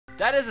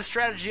That is a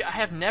strategy I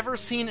have never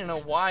seen in a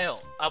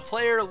while. A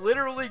player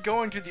literally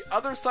going to the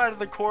other side of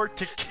the court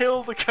to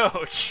kill the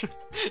coach.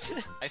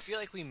 I feel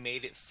like we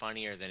made it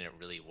funnier than it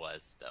really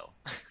was, though.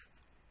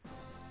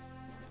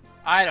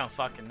 I don't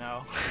fucking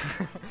know.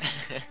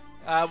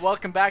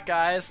 Welcome back,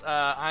 guys.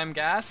 I'm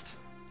Gast.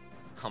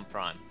 I'm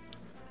Prawn.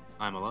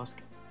 I'm Alusk.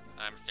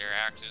 I'm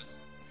Siraxis.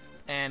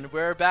 And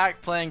we're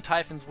back playing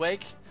Typhon's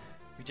Wake.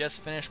 We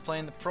just finished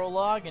playing the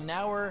prologue, and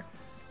now we're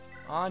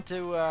on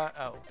to,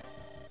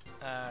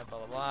 blah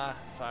blah blah,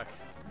 fuck.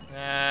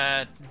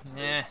 Yeah.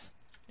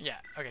 Yeah,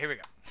 okay, here we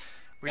go.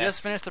 We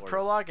just finished the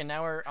prologue, and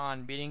now we're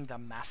on meeting the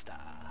master.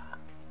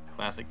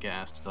 Classic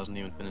Gast doesn't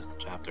even finish the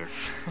chapter.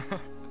 I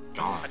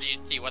God. didn't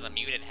see he wasn't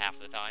muted half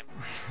the time.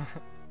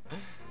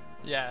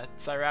 Yeah,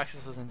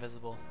 Cyraxis was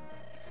invisible.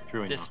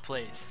 True This enough.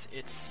 place,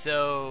 it's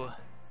so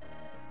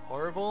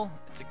horrible.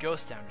 It's a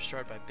ghost town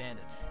destroyed by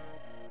bandits.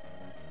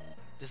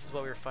 This is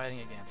what we were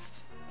fighting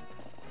against.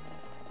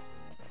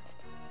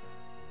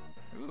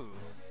 Ooh.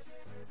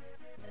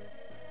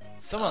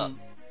 Someone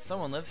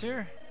lives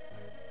here?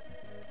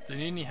 Do you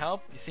need any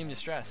help? You seem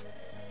distressed.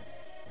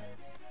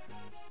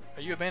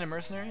 Are you a band of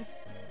mercenaries?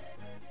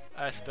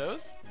 I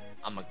suppose?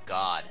 I'm a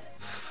god.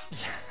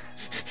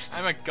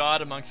 I'm a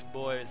god amongst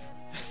boys.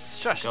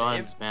 Shush, Dave.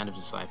 God's band of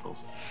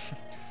disciples.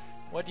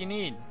 What do you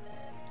need?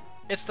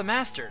 It's the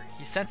master.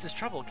 He senses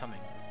trouble coming.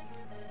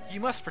 You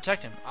must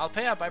protect him. I'll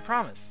pay up, I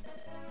promise.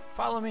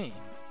 Follow me.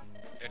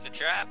 There's a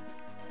trap.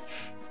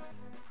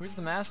 Who's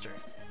the master?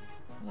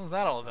 What was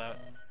that all about?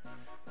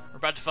 We're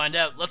about to find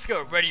out. Let's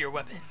go. Ready your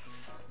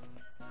weapons.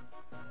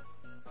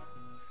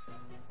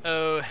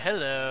 Oh,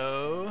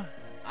 hello.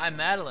 I'm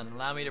Madeline.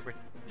 Allow me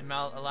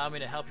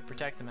to help you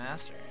protect the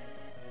master.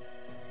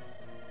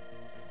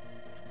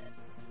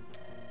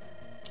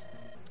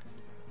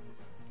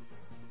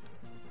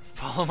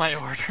 Follow my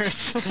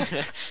orders.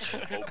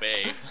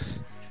 Obey.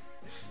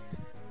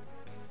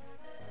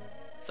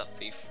 What's up,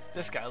 thief?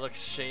 This guy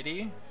looks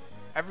shady.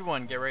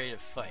 Everyone get ready to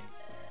fight.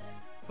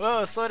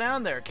 Whoa, slow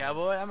down there,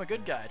 cowboy. I'm a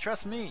good guy.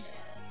 Trust me.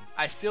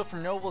 I steal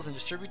from nobles and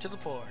distribute to the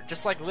poor.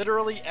 Just like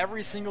literally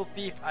every single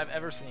thief I've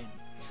ever seen.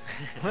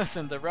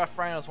 Listen, the rough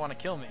rhinos want to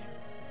kill me.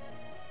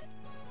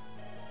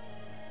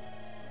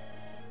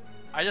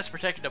 I just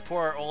protected a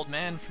poor old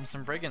man from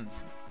some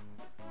brigands.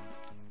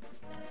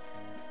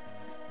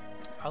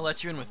 I'll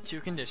let you in with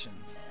 2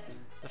 conditions.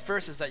 The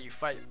first is that you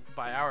fight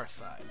by our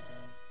side.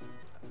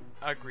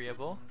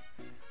 Agreeable.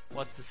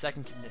 What's the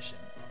second condition?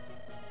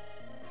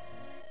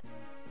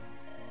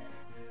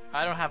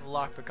 I don't have a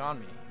lockpick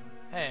on me.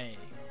 Hey,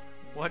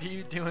 what are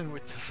you doing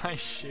with my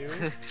shoe?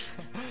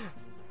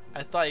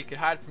 I thought you could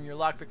hide from your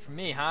lockpick from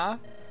me, huh?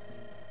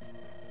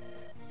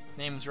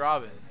 Name's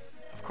Robin.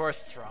 Of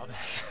course it's Robin.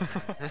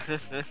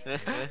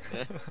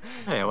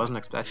 Hey, I wasn't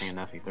expecting an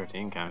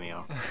FE13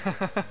 cameo.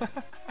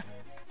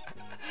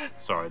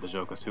 Sorry, the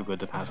joke was too good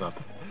to pass up.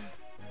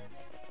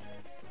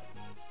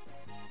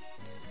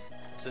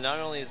 So not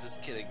only is this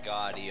kid a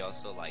god, he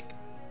also, like,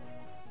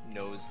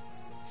 knows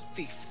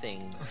thief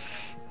things.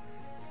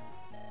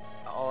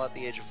 All at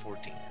the age of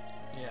 14.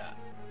 Yeah.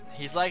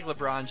 He's like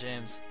LeBron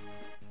James.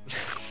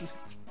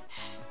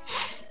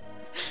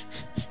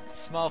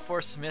 Small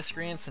force of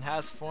miscreants and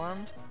has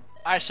formed.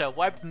 I shall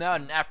wipe them out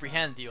and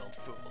apprehend the old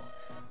fool.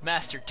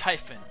 Master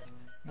Typhon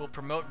will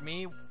promote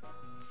me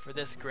for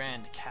this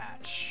grand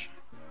catch.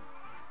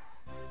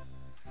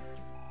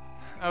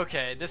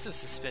 Okay, this is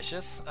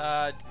suspicious.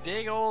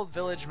 Big old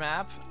village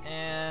map,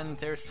 and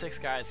there's 6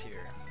 guys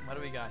here. What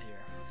do we got here?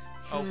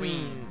 Oh,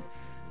 Ween,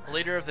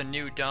 leader of the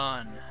New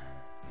Dawn.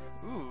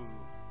 Ooh,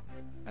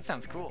 that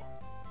sounds cool.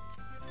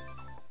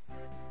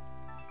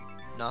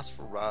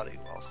 Nosferatu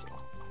also.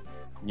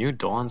 New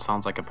Dawn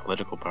sounds like a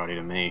political party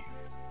to me.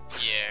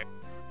 Yeah,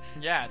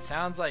 Yeah, it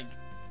sounds like.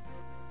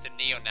 it's a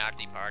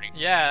neo-Nazi party.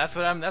 Yeah, that's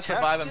what I'm. That's the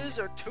vibe. Taxes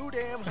are too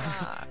damn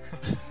high.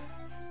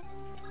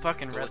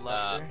 Fucking Go Red with,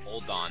 Luster.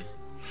 Old Dawn.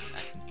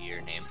 That can be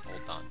your name,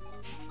 Old Dawn.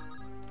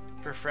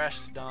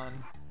 Refreshed Dawn.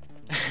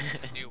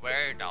 New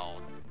where,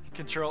 doll?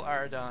 Control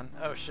R Dawn.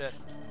 Oh shit.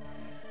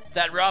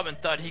 That Robin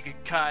thought he could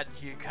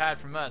hide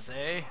from us,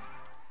 eh?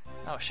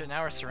 Oh shit,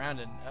 now we're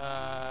surrounded.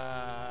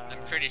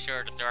 I'm pretty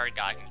sure the sword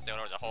guy can still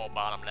know the whole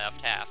bottom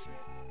left half.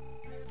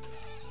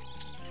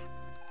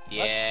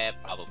 Yeah,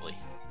 probably.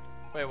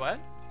 Wait, what?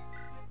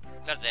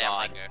 That's it,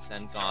 God, like a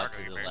send God sword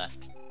to the reaper.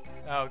 left.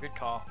 Oh, good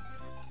call.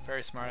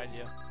 Very smart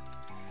idea.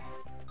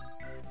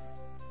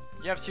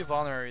 You have 2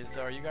 vulneraries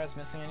though. Are you guys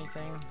missing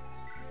anything?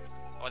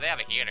 Oh, they have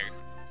a healer.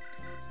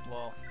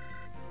 Well,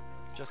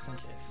 just in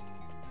case.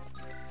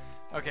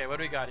 Okay, what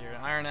do we got here?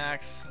 An iron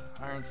axe,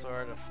 iron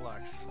sword, a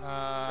flux.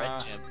 Red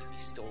gem to be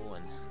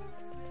stolen.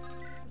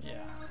 Yeah.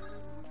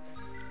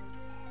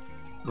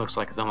 Looks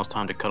like it's almost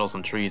time to cuddle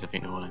some trees, if you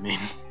know what I mean.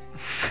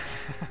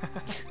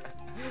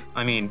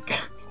 I mean,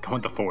 go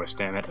in the forest,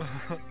 damn it.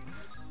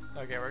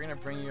 Okay, we're gonna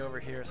bring you over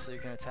here so you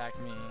can attack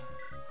me.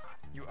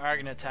 You are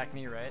gonna attack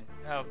me, right?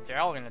 Oh, they're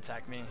all gonna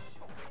attack me.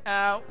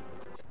 Ow!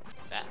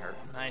 That hurt.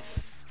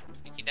 Nice.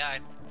 I think he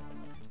died.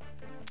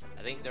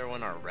 I think they're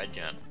one our red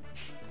gem.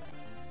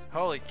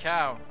 Holy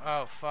cow.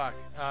 Oh, fuck.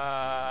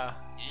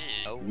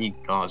 Ew. Ye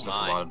gods, that's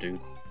a my. lot of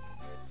dudes.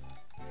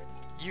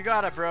 You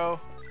got it, bro.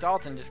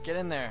 Dalton, just get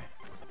in there.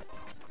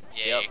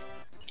 Yeah, Yep.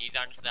 he's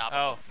unstoppable.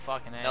 Oh,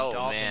 fucking A. Oh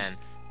Dalton. man.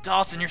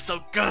 Dalton, you're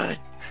so good!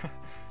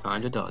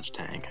 Time to dodge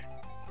tank.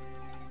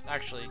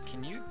 Actually,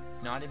 can you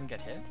not even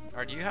get hit?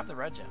 Or do you have the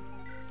red gem?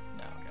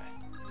 No,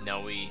 okay.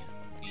 No,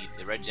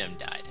 the red gem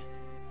died.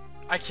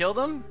 I killed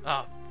him?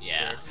 Oh,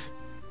 Yeah. dude.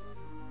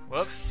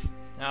 Whoops.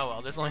 Oh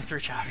well, there's only 3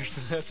 chapters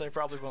in this. I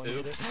probably won't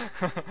need it. Oops.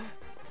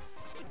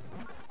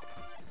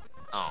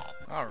 Oh,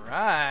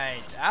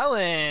 Alright,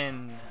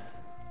 Alan!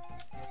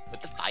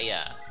 with the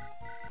fire.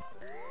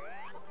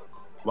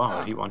 Wow, Oh.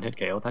 did he one hit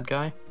KO that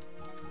guy?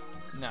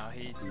 No,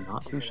 he...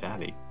 Not too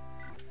shabby.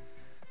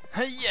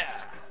 Yeah!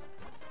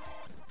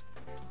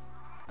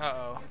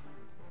 Uh-oh.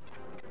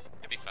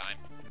 It'll be fine.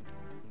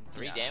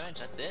 3 Yeah. damage,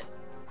 that's it?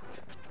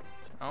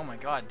 Oh my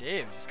god,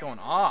 Dave, just going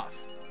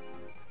off.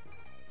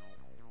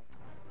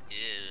 Ew.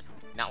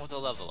 Not with the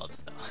level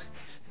ups though.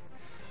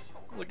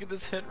 Look at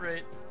this hit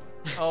rate.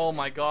 Oh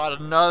my god,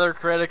 another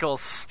critical.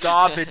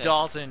 Stop it,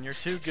 Dalton. You're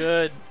too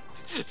good.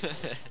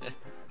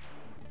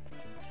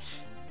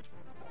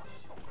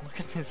 Look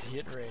at his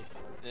hit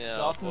rates. Yeah,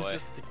 Dalton's boy.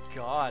 just a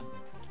god.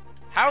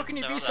 How can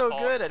you be the so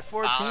whole good at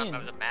 14? bottom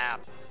of the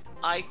map.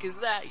 Ike, is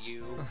that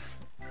you?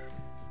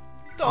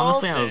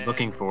 Honestly, I was Dalton!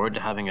 looking forward to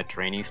having a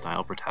trainee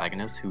style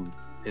protagonist who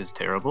is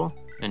terrible,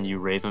 and you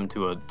raise him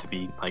to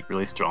be like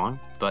really strong.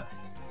 But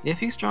if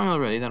he's strong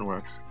already, that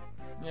works.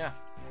 Yeah.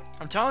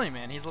 I'm telling you,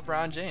 man, he's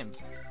LeBron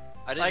James.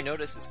 I didn't Like-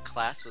 notice his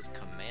class was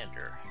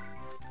commander.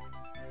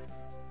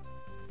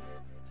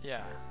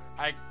 Yeah.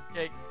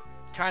 It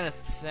kind of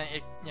to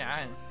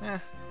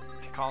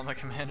call him a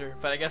commander,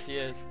 but I guess he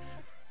is.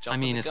 Jump I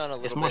mean, the it's, gun a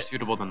it's little more bit.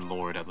 suitable than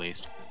Lord, at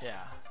least.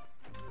 Yeah.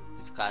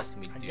 His class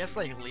can be I dude. guess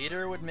like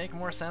leader would make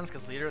more sense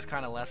because leader is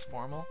kind of less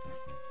formal.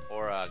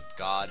 Or a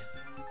god.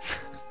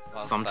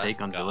 Well, Some class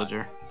take on god. Or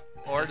Villager.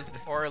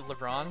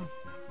 LeBron.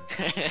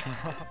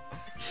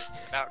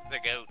 About the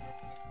goat.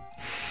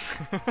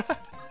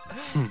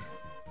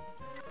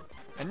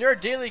 And your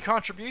daily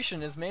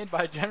contribution is made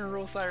by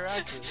General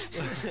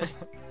Cyracuse.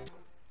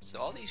 So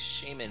all these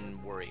shaman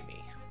worry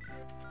me.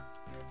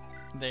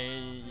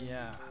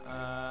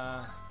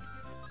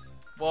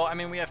 Well, I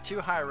mean, we have 2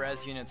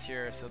 high-res units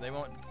here, so they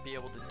won't be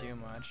able to do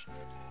much.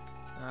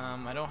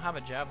 I don't have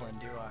a javelin,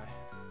 do I?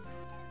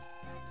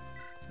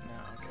 No,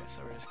 okay,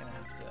 so we're just gonna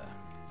have to...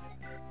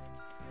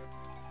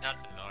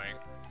 That's annoying.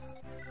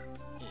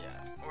 Yeah,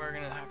 we're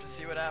gonna have to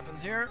see what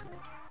happens here.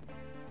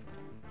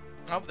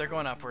 Oh, they're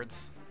going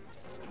upwards.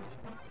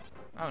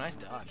 Oh, nice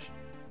dodge.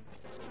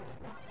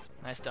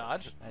 Nice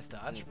dodge. Nice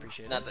dodge.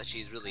 Appreciate it. Not that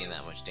she's really in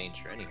that much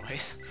danger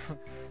anyways.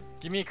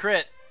 Give me a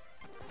crit.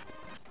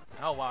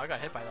 Oh wow, I got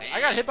hit by that. I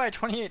got hit by a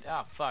 28.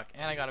 Oh fuck,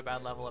 and I got a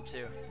bad level up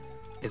too.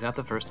 Is that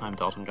the first time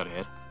Dalton got a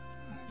hit?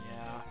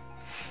 Yeah.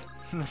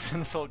 in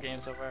this whole game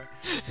so far.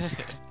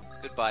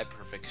 Goodbye,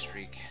 perfect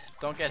streak.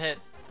 Don't get hit.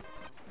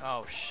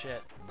 Oh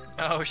shit.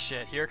 Oh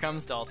shit. Here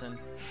comes Dalton.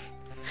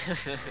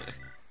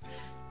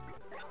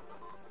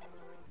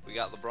 We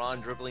got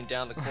LeBron dribbling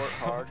down the court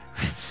hard.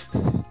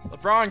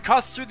 LeBron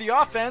cuts through the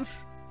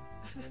offense.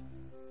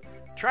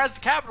 Tries to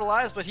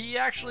capitalize, but he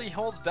actually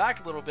holds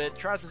back a little bit.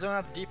 Tries to zone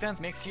out the defense.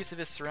 Makes use of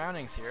his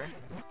surroundings here.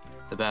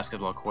 The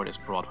basketball court is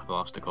fraught with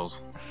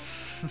obstacles.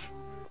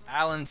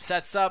 Allen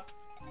sets up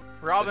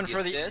Robin With the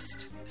for the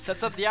assist.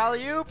 sets up the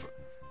alley-oop.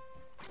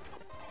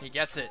 He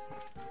gets it.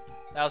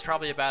 That was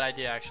probably a bad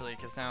idea actually,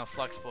 because now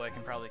Flux Boy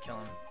can probably kill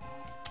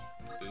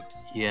him.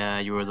 Oops. Yeah,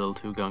 you were a little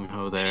too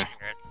gung-ho there.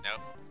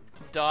 Nope.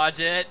 Dodge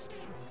it.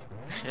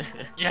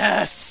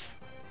 Yes.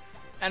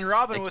 And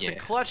Robin Heck with the yeah.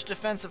 clutch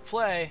defensive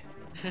play.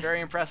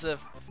 Very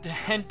impressive.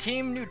 And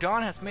Team New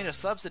Dawn has made a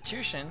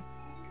substitution.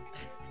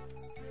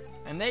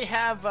 And they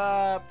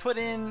have put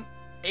in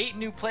 8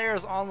 new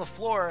players on the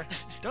floor.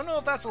 Don't know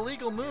if that's a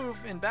legal move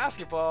in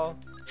basketball.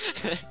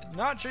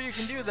 Not sure you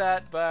can do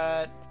that,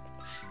 but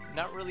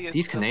Not really a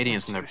These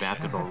Canadians and their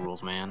substitution. basketball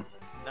rules, man.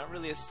 Not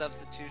really a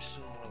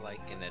substitution, more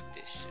like an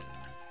addition.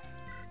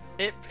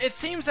 it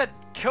seems that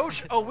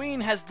Coach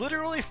Oween has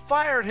literally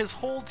fired his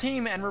whole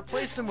team and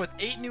replaced them with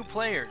 8 new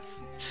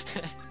players.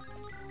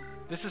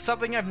 This is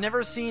something I've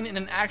never seen in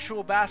an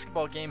actual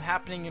basketball game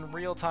happening in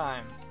real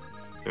time.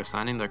 They're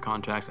signing their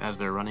contracts as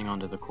they're running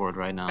onto the court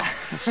right now.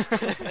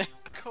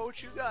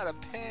 Coach, you got a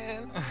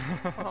pen?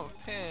 Oh,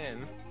 a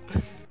pen.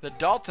 The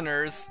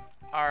Daltoners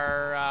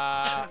are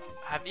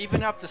have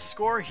evened up the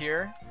score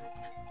here.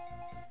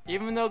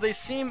 Even though they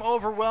seem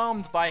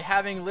overwhelmed by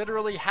having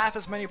literally half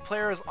as many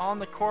players on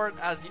the court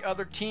as the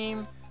other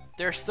team,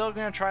 they're still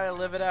going to try to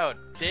live it out.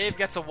 Dave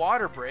gets a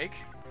water break.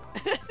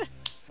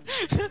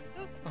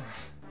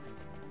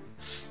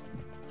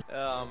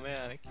 Oh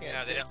man, I can't.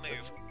 No, they take don't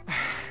this.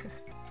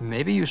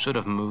 Maybe you should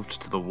have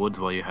moved to the woods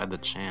while you had the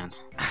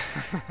chance.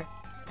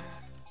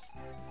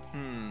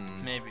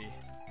 Maybe.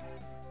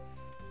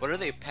 What are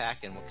they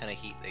packing? What kind of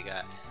heat they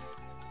got?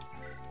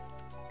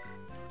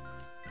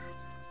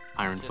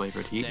 Iron Just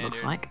flavored heat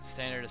looks like.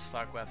 Standard as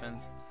fuck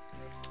weapons.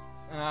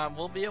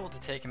 We'll be able to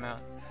take him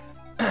out.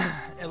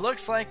 It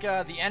looks like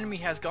the enemy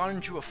has gone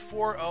into a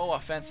 4-0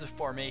 offensive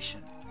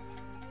formation.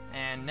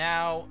 And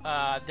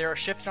now they're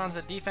shifted onto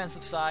the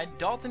defensive side.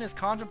 Dalton is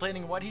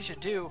contemplating what he should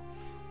do.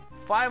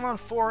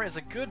 5-on-4 is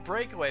a good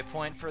breakaway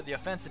point for the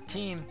offensive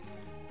team.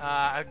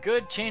 A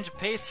good change of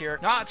pace here.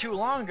 Not too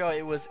long ago,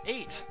 it was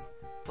 8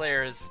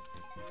 players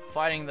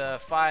fighting the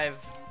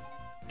 5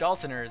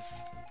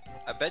 Daltoners.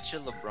 I bet you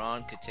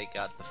Lebron could take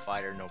out the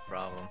fighter no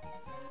problem.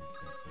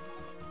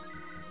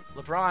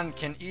 Lebron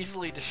can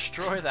easily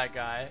destroy that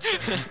guy.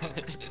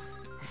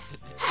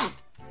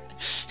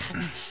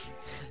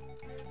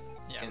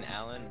 Can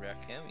Alan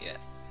wreck him?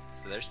 Yes.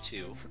 So there's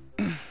 2.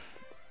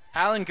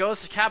 Alan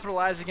goes to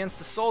capitalize against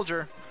the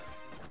soldier.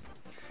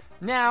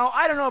 Now,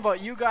 I don't know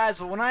about you guys,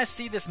 but when I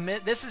see this,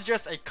 this is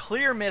just a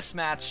clear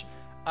mismatch.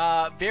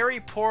 Very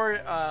poor,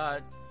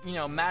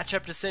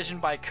 matchup decision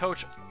by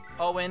Coach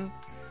Owen.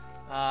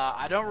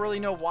 I don't really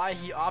know why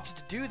he opted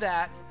to do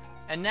that.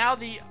 And now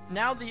the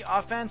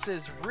offense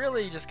is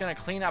really just going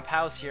to clean up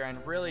house here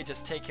and really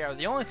just take care of it.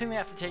 The only thing they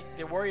have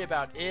to worry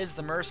about is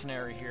the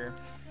mercenary here.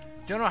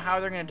 Don't know how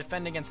they're going to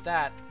defend against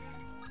that.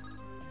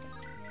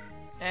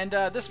 And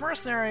this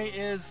mercenary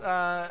is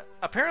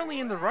apparently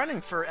in the running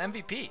for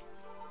MVP.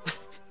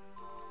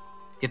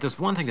 If there's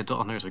one thing the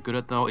Daltoners are good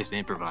at, though, is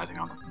improvising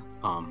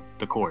on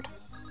the court.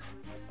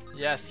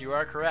 Yes, you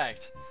are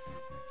correct.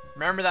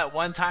 Remember that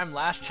one time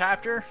last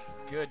chapter?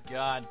 Good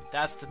God,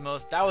 that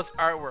was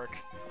artwork.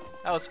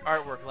 That was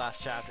artwork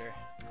last chapter.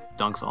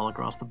 Dunks all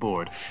across the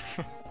board.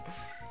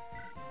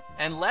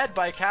 And led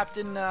by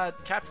Captain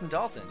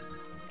Dalton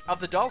of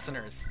the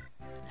Daltoners.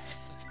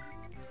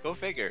 Go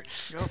figure.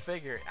 Go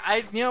figure.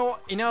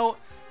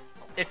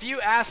 If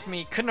you asked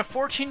me, couldn't a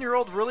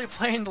 14-year-old really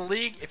play in the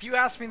league? If you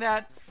asked me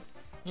that,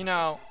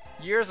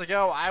 years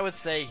ago, I would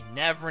say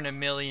never in a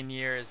million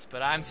years,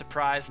 but I'm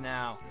surprised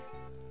now.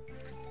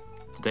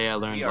 Today I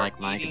learned like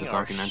Mike in the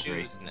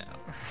documentary.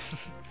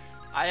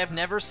 I have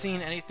never seen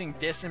anything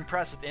this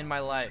impressive in my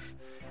life.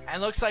 And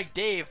looks like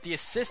Dave, the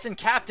assistant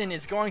captain,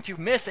 is going to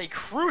miss a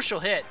crucial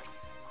hit.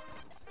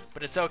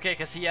 But it's okay,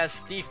 because he has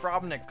Steve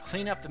Robin to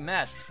clean up the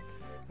mess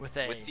with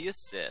the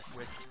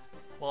assist.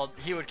 Well,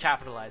 he would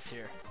capitalize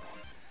here.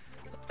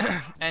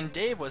 And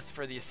Dave was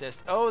for the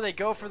assist. Oh, they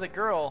go for the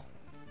girl.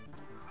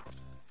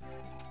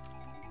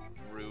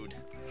 Rude.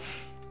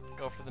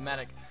 Go for the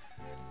medic.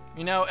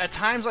 At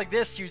times like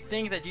this, you'd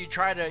think that you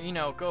try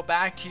to, go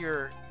back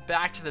to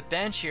the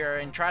bench here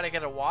and try to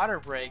get a water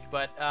break,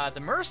 but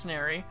the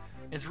mercenary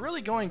is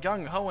really going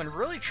gung-ho and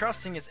really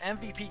trusting his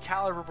MVP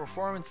caliber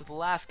performance of the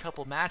last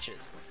couple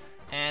matches.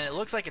 And it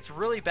looks like it's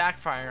really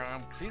backfiring on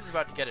him because he's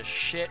about to get his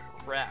shit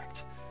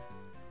wrecked.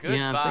 Goodbye.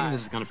 Yeah, I'm thinking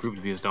this is going to prove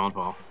to be his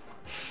downfall.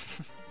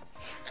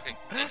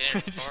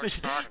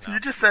 You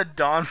just said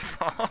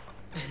downfall.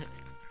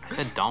 I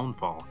said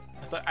downfall.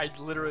 I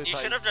literally You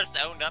should have just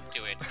owned up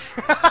to it.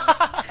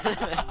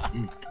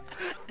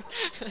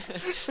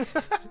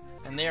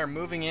 And they are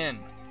moving in.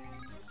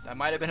 That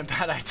might have been a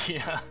bad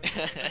idea.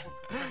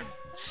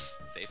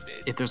 Safe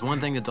state. If there's one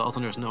thing the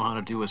Daltoners know how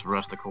to do is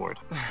rush the court.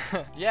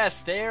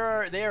 Yes, they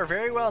are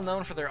very well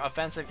known for their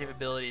offensive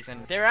capabilities,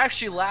 and they're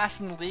actually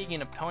last in the league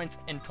in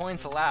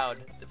points allowed,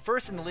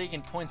 first in the league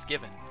in points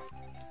given.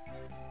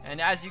 And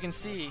as you can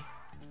see,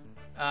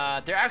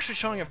 they're actually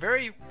showing a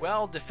very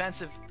well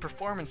defensive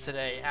performance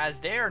today, as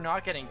they are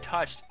not getting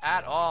touched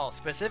at all,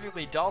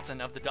 specifically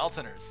Dalton of the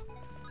Daltoners.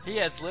 He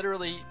has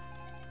literally...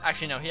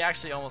 Actually, no, he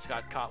actually almost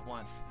got caught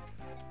once.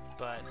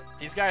 But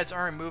these guys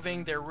aren't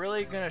moving. They're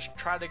really going to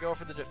try to go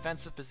for the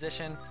defensive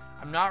position.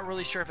 I'm not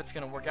really sure if it's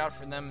going to work out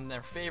for them in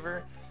their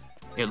favor.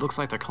 It looks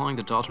like they're calling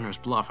the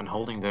Daltoners bluff and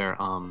holding their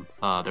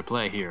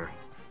play here.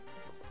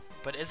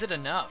 But is it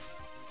enough?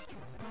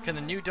 Can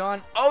the New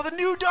Dawn... Oh, the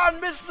New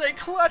Dawn misses a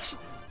clutch,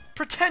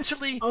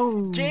 potentially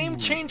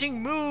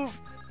game-changing move.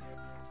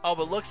 Oh,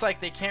 but looks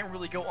like they can't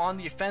really go on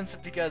the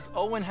offensive because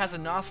Owen has a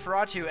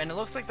Nosferatu, and it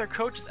looks like their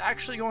coach is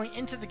actually going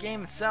into the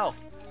game itself.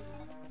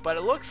 But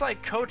it looks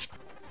like Coach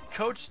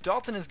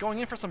Dalton is going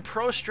in for some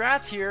pro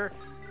strats here.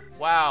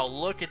 Wow,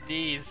 look at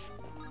these.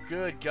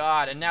 Good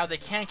God. And now they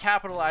can't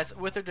capitalize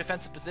with their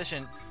defensive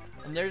position,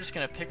 and they're just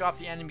going to pick off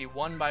the enemy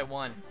one by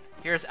one.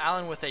 Here's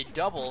Allen with a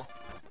double.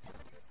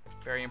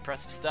 Very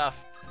impressive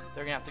stuff.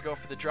 They're going to have to go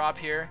for the drop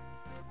here.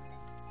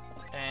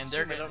 And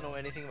I don't know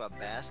anything about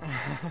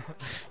basketball.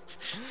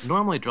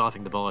 Normally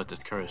dropping the ball is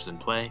discouraged in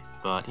play,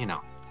 but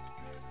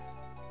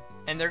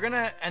And they're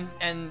gonna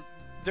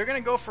they're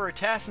gonna go for a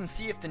test and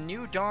see if the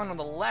New Dawn on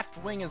the left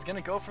wing is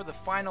gonna go for the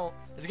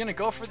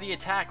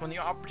attack when the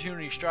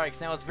opportunity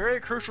strikes. Now it's very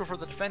crucial for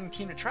the defending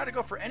team to try to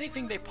go for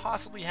anything they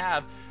possibly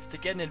have to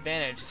get an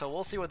advantage. So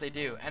we'll see what they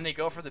do. And they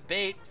go for the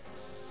bait.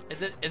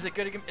 Is it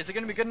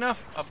gonna be good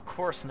enough? Of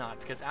course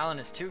not, because Allen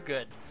is too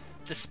good.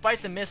 Despite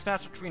the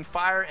mismatch between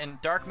fire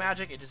and dark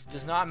magic, it just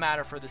does not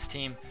matter for this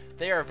team.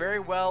 They are a very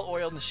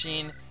well-oiled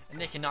machine, and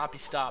they cannot be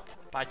stopped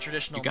by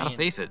traditional means. You gotta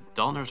face it, the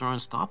Daltoners are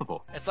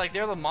unstoppable. It's like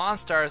they're the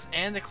Monstars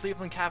and the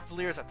Cleveland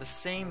Cavaliers at the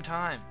same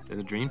time. They're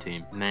the dream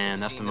team. Man,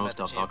 that's the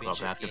most I'll talk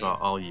about basketball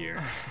all year.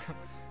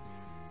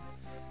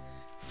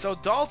 So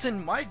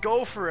Dalton might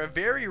go for a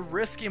very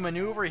risky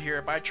maneuver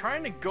here by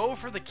trying to go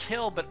for the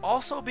kill, but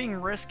also being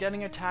risk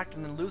getting attacked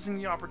and then losing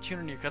the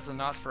opportunity because of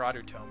the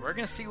Nosferatu tome. We're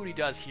going to see what he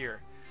does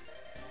here.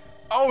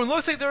 Oh, it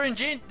looks like they're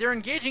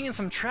engaging in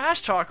some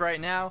trash talk right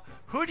now.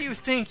 Who do you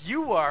think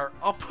you are?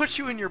 I'll put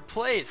you in your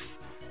place.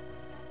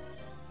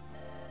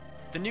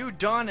 The new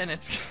dawn and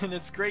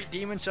its great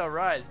demon shall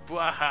rise.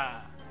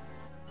 Bwaha.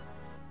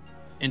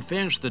 In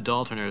fairness to the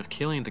Daltoners,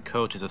 killing the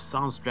coach is a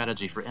sound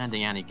strategy for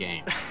ending any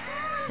game.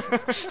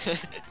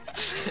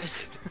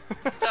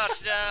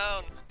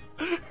 Touchdown!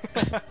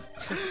 The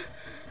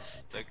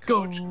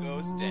coach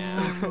goes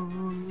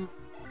down.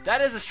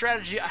 That is a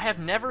strategy I have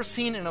never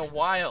seen in a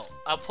while.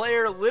 A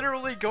player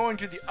literally going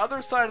to the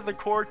other side of the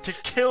court to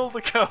kill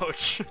the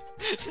coach.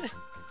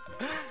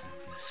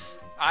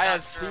 I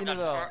have seen it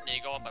all.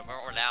 You go up and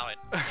won't allow it.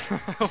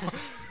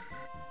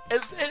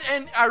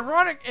 And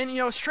ironic,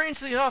 and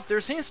strangely enough,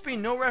 there seems to be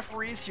no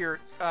referees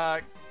here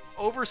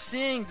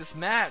overseeing this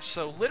match,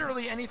 so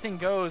literally anything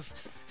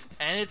goes,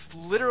 and it's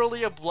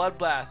literally a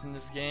bloodbath in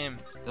this game.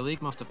 The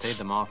league must have paid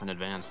them off in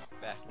advance.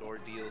 Backdoor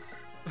deals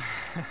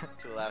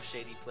to allow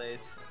shady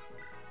plays.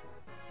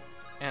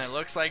 And it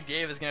looks like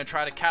Dave is going to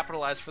try to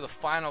capitalize for the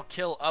final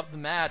kill of the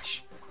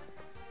match.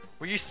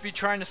 We used to be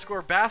trying to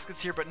score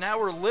baskets here, but now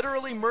we're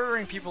literally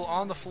murdering people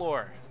on the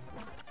floor.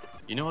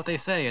 You know what they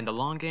say, in the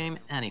long game,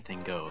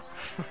 anything goes.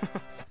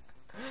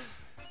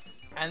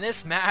 And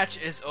this match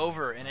is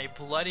over in a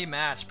bloody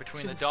match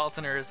between the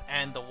Daltoners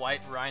and the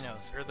White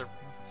Rhinos, or the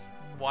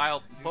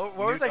Wild... What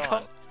were they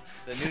called?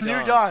 The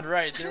New Dawn,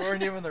 right. They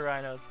weren't even the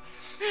Rhinos.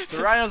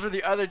 The Rhinos were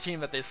the other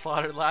team that they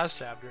slaughtered last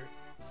chapter.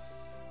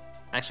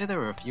 Actually, there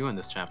were a few in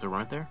this chapter,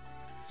 weren't there?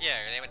 Yeah,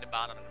 they went to the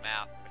bottom of the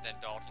map, but then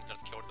Dalton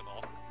just killed them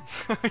all.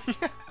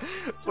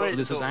 So Wait,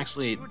 this is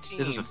actually a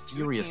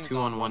furious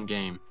 2-on-1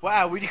 game.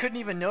 wow, we couldn't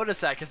even notice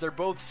that because they're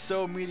both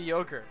so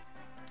mediocre.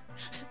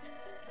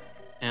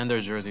 And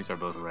their jerseys are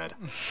both red.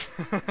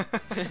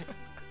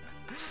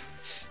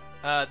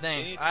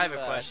 Thanks. I have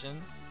a question.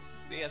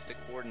 They have to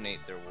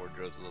coordinate their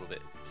wardrobes a little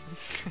bit.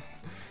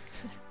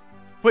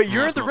 Wait, Yeah,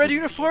 you're in it's the not red big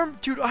uniform?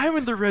 Dude, I'm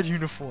in the red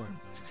uniform.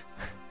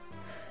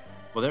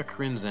 Well, they're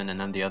crimson, and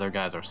then the other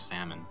guys are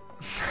salmon.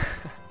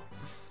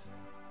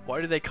 Why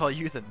do they call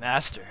you the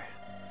master?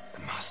 The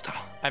master.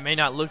 I may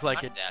not look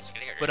like it, Mustache,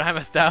 get here. but I'm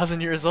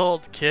 1,000 years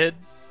old, kid.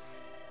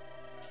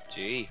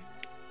 Gee.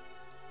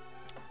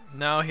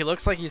 No, he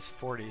looks like he's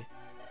 40.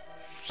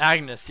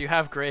 Agnes, you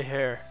have gray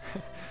hair.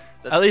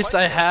 That's At least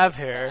quite I the have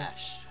stash. hair.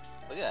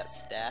 Look at that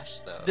stash,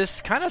 though.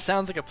 This kind of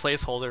sounds like a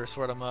placeholder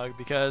sort of mug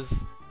because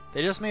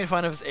they just made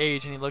fun of his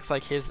age and he looks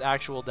like his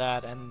actual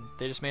dad, and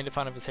they just made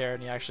fun of his hair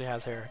and he actually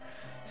has hair.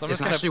 So I'm It's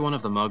just gonna... actually one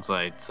of the mugs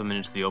I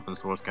submitted to the open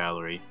source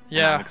gallery. And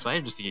Yeah. I'm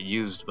excited to see it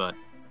used, but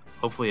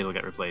hopefully it'll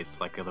get replaced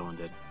like the other one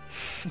did.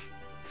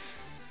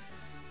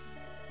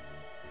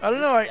 I don't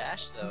This know.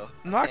 stash, though.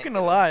 I'm not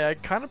gonna lie. I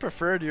kind of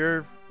preferred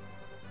your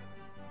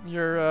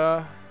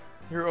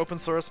open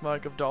source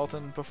mug of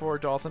Dalton before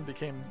Dalton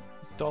became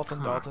Dalton.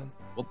 Huh. Dalton.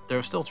 Well, there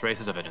are still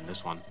traces of it in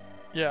this one.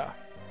 Yeah,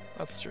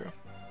 that's true.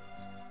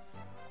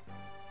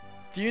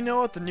 Do you know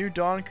what the New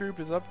Dawn group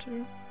is up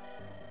to?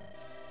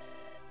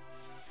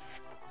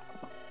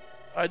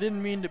 I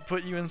didn't mean to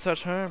put you in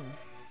such harm.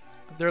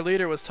 Their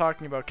leader was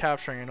talking about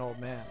capturing an old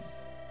man.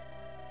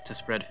 To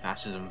spread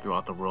fascism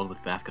throughout the world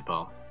with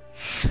basketball.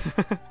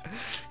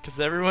 Because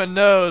everyone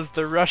knows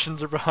the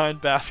Russians are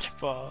behind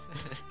basketball.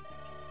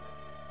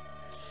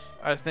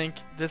 I think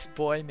this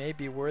boy may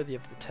be worthy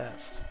of the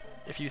test.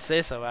 If you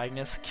say so,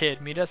 Agnes. Kid,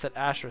 meet us at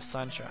Asher's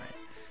Sunshine.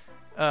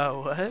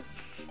 What?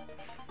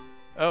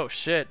 Oh,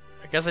 shit.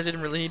 I guess I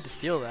didn't really need to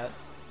steal that.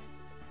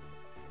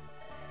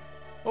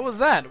 What was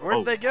that? Where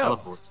did they go?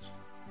 Teleports.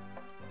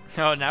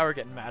 Oh, now we're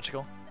getting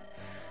magical.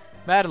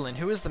 Madeline,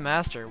 who is the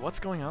master? What's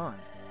going on?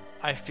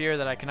 I fear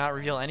that I cannot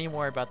reveal any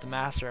more about the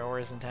master or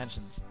his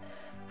intentions.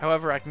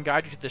 However, I can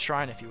guide you to the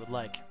shrine if you would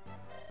like.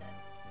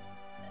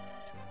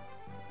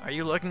 Are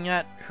you looking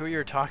at who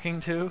you're talking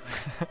to?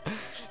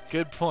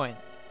 Good point.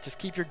 Just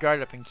keep your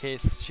guard up in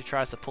case she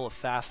tries to pull a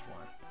fast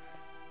one.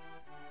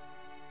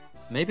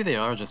 Maybe they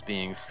are just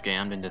being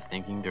scammed into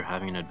thinking they're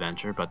having an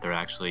adventure, but they're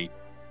actually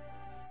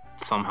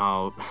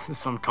somehow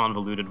some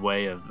convoluted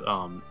way of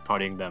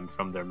parting them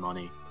from their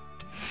money.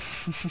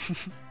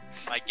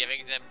 Like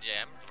giving them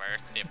gems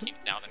worth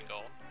 15,000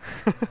 gold.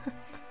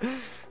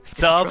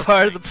 It's all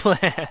part of the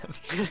plan.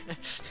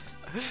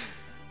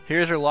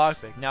 Here's her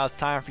lockpick. Now it's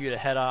time for you to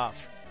head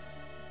off.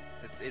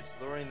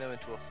 It's luring them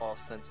into a false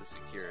sense of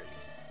security.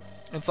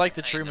 It's like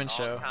the Playing Truman them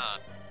all Show. the time.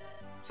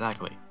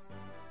 Exactly.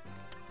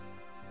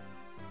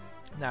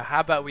 Now, how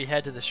about we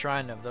head to the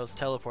shrine of those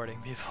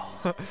teleporting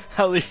people?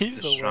 At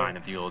least The shrine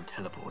of the old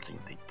teleporting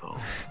people.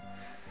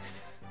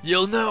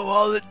 You'll know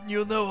all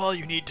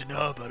you need to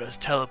know about us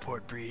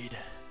teleport breed.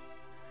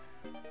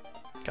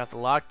 Got the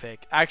lockpick.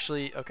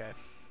 Actually, okay.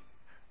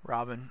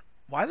 Robin,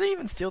 why did they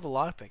even steal the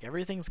lockpick?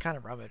 Everything's kind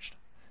of rummaged.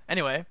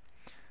 Anyway,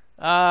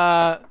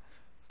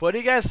 What do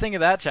you guys think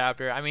of that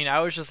chapter? I mean, I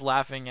was just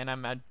laughing, and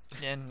I'm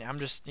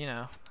just, you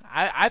know,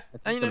 I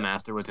think the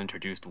master was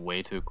introduced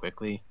way too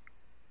quickly.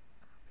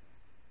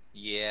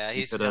 Yeah,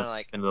 he's could kind of have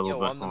like, been a little yo,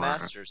 bit I'm the more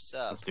master,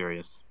 sup?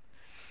 Mysterious.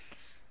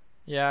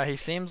 Yeah, he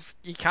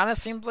kind of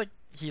seems like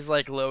he's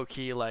like low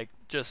key, like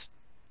just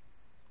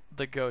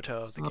the Goto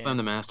of the Sup, game. I'm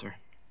the master.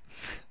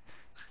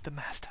 The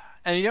master,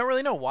 and you don't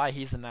really know why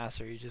he's the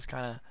master. You just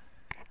kind of,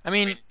 I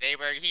mean,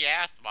 he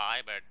asked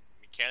why, but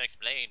we can't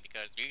explain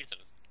because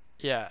reasons.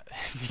 yeah,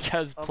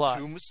 because I'm plot.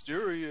 too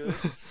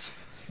mysterious.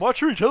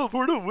 Watch me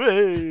teleport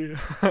away.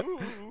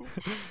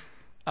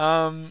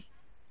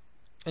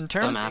 In The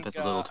terms, map is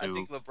a little I too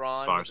think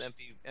Lebron sparse. was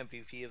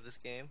MVP of this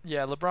game.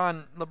 yeah,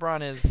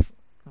 LeBron is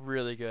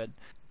really good.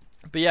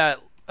 But yeah,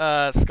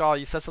 Skull,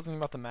 you said something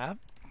about the map.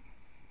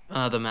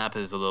 The map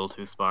is a little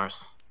too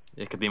sparse.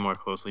 It could be more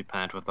closely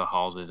packed with the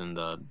houses and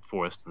the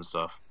forest and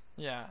stuff.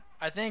 Yeah,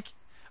 I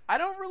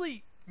don't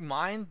really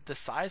mind the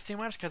size too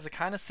much because it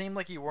kind of seemed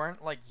like you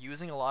weren't like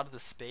using a lot of the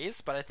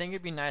space. But I think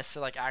it'd be nice to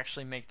like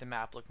actually make the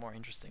map look more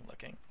interesting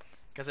looking,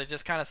 because it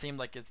just kind of seemed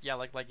like it's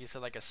like you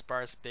said, like a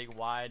sparse, big,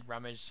 wide,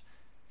 rummaged,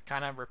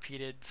 kind of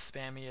repeated,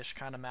 spammy-ish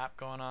kind of map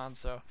going on.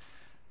 So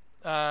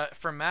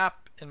for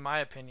map, in my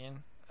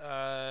opinion,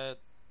 a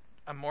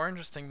more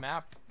interesting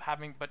map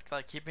but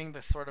like keeping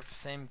the sort of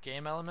same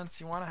game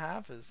elements you want to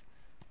have is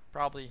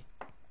probably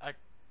a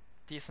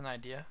decent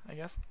idea, I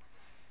guess.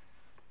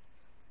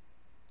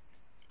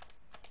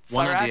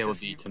 One Cyraxis, idea would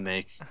be to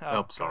make...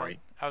 Oh, sorry.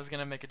 I was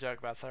gonna make a joke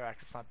about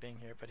Cyraxis not being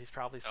here, but he's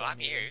probably still I'm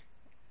muted. here.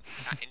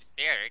 Not in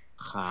spirit.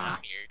 I'm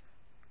here.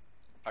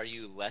 Are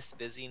you less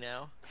busy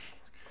now?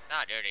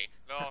 Not dirty.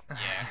 Well,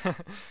 yeah.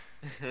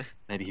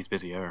 Maybe he's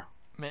busier.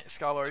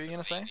 Skull, what are you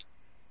gonna say?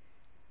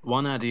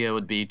 One idea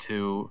would be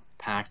to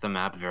pack the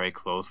map very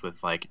close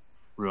with like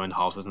ruined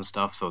houses and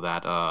stuff, so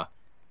that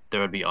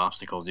there would be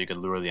obstacles you could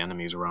lure the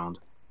enemies around,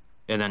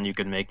 and then you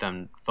could make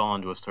them fall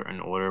into a certain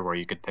order where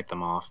you could pick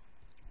them off.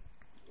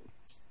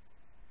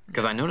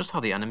 Because I noticed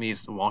how the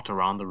enemies walked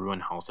around the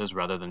ruined houses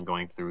rather than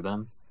going through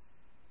them,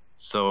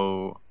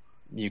 so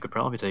you could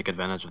probably take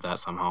advantage of that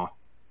somehow.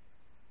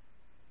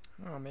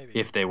 Oh, maybe.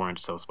 If they weren't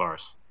so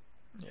sparse.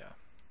 Yeah.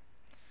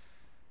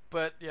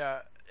 But yeah,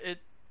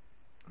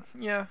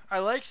 I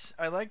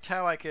liked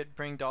how I could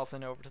bring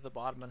Dalton over to the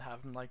bottom and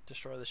have him like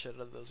destroy the shit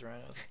out of those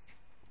rhinos.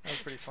 That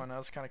was pretty fun. That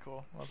was kind of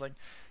cool. I was like,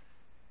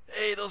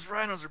 "Hey, those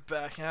rhinos are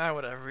back." Yeah,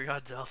 whatever. We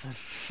got Dalton.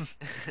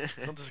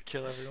 We'll just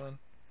kill everyone.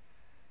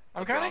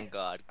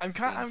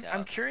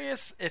 I'm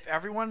curious if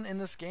everyone in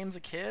this game's a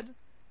kid,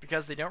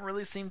 because they don't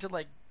really seem to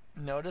like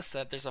notice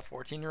that there's a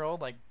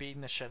 14-year-old like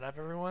beating the shit out of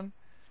everyone.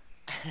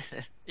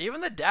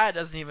 Even the dad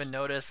doesn't even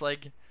notice.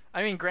 Like,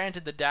 I mean,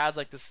 granted, the dad's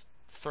like this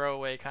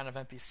throwaway kind of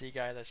NPC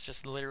guy that's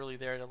just literally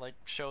there to like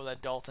show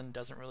that Dalton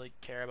doesn't really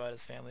care about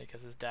his family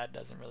because his dad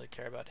doesn't really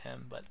care about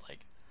him. But like,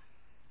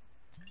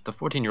 the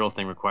 14-year-old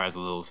thing requires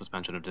a little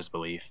suspension of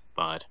disbelief,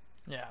 but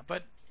yeah,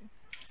 but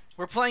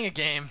we're playing a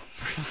game.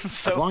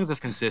 So, as long as it's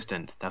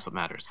consistent, that's what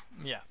matters.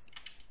 Yeah.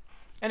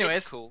 Anyways,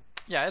 it's cool.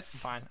 Yeah, it's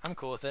fine. I'm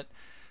cool with it.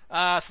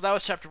 So that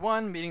was chapter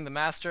 1, meeting the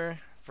master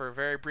for a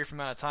very brief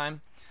amount of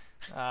time.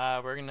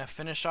 We're gonna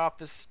finish off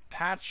this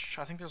patch.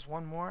 I think there's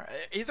one more.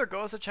 It either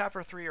goes to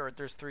chapter 3 or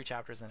there's 3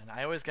 chapters in it.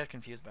 I always get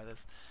confused by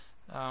this.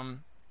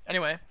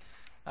 Anyway,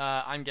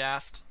 I'm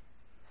Gassed.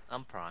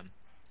 I'm Prime.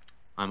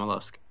 I'm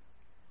Mollusk.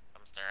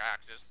 I'm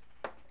Cyraxis.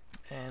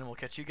 And we'll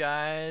catch you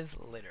guys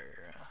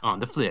later. On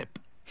the flip.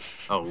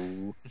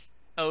 Oh.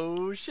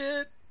 Oh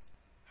shit.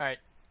 Alright.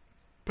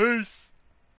 Peace.